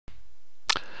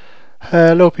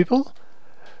Hello people,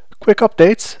 quick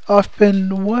update. I've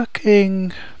been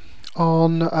working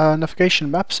on navigation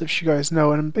maps, as you guys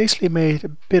know, and basically made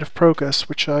a bit of progress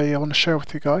which I want to share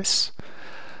with you guys.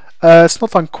 It's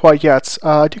not done quite yet.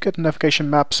 I do get navigation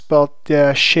maps, but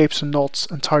their shapes are not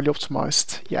entirely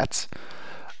optimized yet.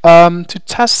 To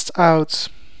test out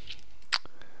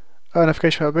a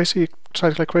navigation map, I basically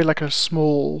try to create like a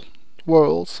small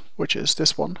world, which is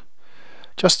this one.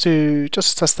 Just to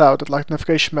test out that like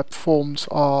navigation map forms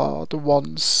are the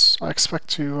ones I expect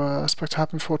to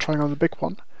happen before trying on the big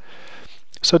one.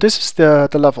 So this is the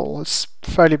level. It's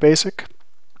fairly basic,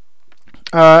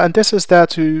 and this is there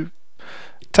to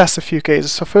test a few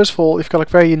cases. So first of all, if you've got like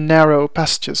very narrow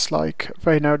passages, like a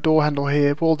very narrow door handle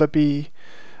here, will there be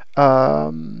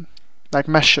like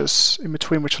meshes in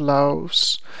between which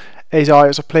allows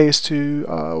AIs or players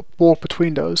to walk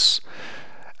between those?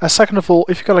 Second of all,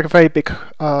 if you've got like a very big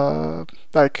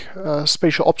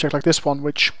spatial object like this one,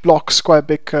 which blocks quite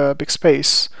a big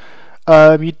space,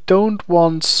 you don't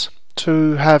want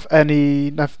to have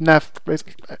any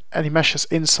meshes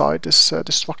inside this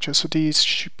structure. So these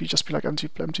should just be like empty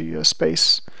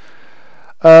space.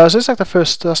 So this is like the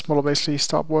first test model basically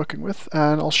start working with,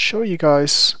 and I'll show you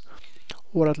guys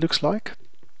what it looks like.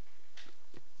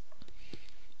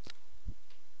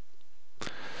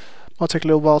 Might take a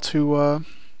little while to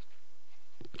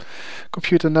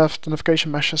compute the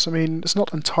navigation meshes. I mean, it's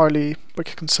not entirely, what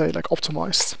you can say, like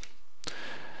optimized.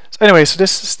 So anyway, so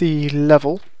this is the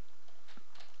level.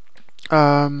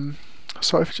 So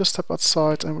if we just step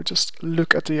outside and we just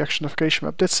look at the actual navigation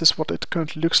map, this is what it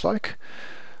currently looks like.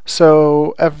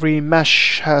 So every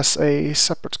mesh has a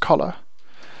separate color.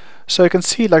 So you can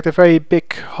see like the very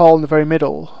big hole in the very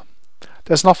middle.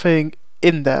 There's nothing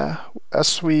in there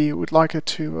as we would like it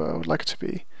to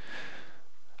be.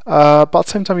 But at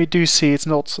the same time, you do see it's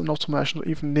not an optimal mesh, not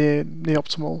even near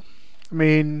optimal. I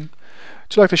mean,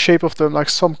 to like the shape of them, like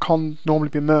some can't normally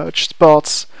be merged,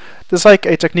 but there's like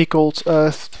a technique called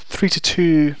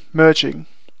 3-to-2 merging,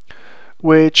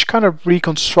 which kind of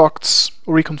reconstructs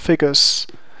or reconfigures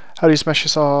how these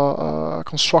meshes are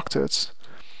constructed,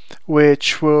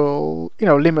 which will,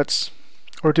 limit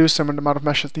or reduce the amount of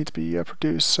meshes that need to be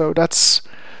produced. So that's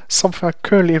something I'm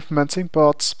currently implementing,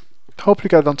 but hopefully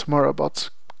get it done tomorrow. But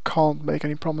can't make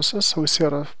any promises, so we'll see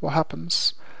what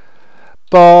happens.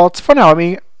 But for now, I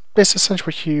mean, this is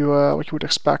essentially what you would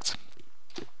expect.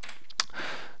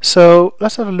 So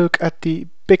let's have a look at the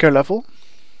bigger level,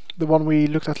 the one we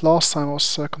looked at last time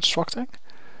was constructing.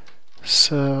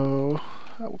 So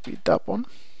that would be that one.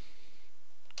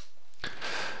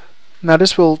 Now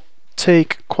this will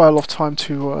take quite a lot of time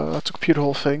to compute the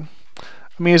whole thing. I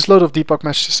mean, there's a lot of debug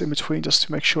meshes in between just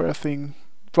to make sure everything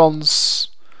runs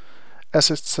as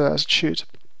it should.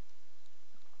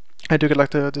 I do get like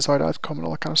the desired outcome and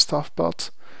all that kind of stuff, but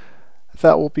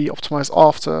that will be optimized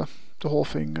after the whole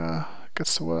thing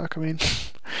gets to work. I mean,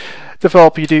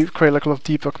 developer, you do create like a lot of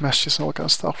debug meshes and all that kind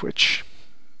of stuff, which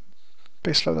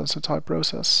basically does the entire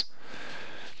process.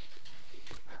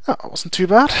 That wasn't too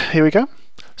bad. Here we go.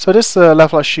 So this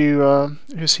level as you've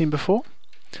seen before.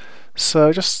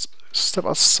 So just step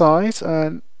outside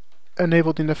and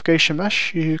enable the navigation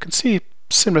mesh. You can see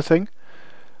similar thing.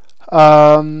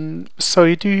 So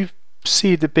you do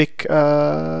see the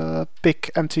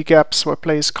big empty gaps where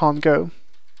players can't go.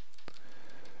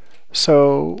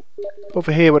 So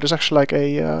over here, where there's actually like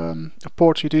a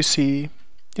port, you do see,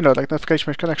 like navigation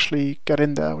mesh can actually get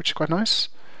in there, which is quite nice.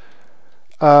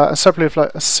 And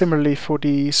similarly for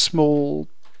the small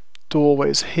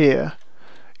doorways here,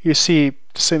 you see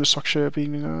the same structure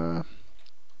being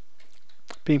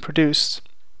produced.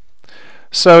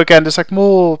 So again, there's like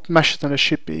more meshes than there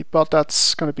should be, but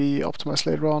that's going to be optimized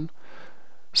later on.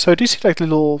 So do you see like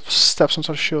little steps on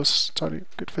sort of shows entirely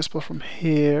good visible from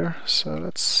here?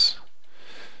 So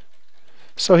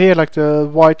here like the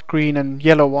white, green and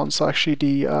yellow ones are actually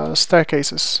the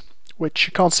staircases, which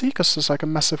you can't see because there's like a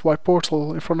massive white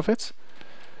portal in front of it.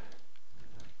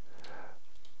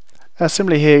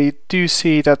 Similarly here, you do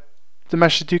see that the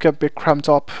meshes do get a bit cramped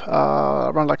up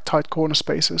around like tight corner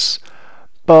spaces.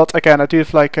 But again, I do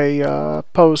have like a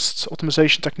post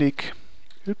optimization technique,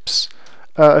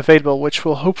 available, which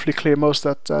will hopefully clear most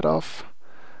of that off.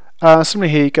 Similarly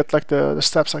here, you get like the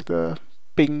steps, like the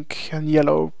pink and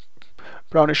yellow,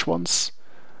 brownish ones.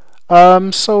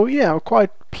 So yeah, I'm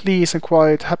quite pleased and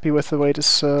quite happy with the way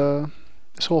this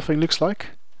whole thing looks like.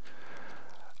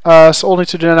 So all I need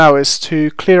to do now is to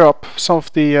clear up some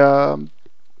of the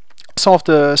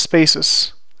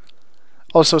spaces.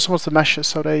 Also some of the meshes,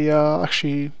 so they are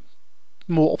actually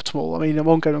more optimal. I mean, I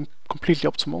won't get them completely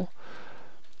optimal,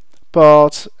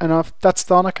 And if that's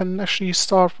done, I can actually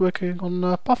start working on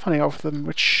pathfinding over them,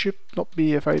 which should not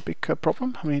be a very big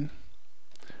problem. I mean,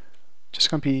 just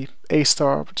gonna be a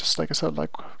star, just like I said,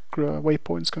 like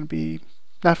waypoints gonna be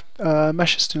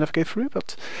meshes to navigate through,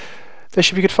 but they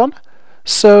should be good fun.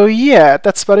 So yeah,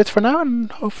 that's about it for now,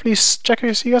 and hopefully see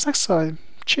you guys next time.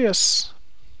 Cheers!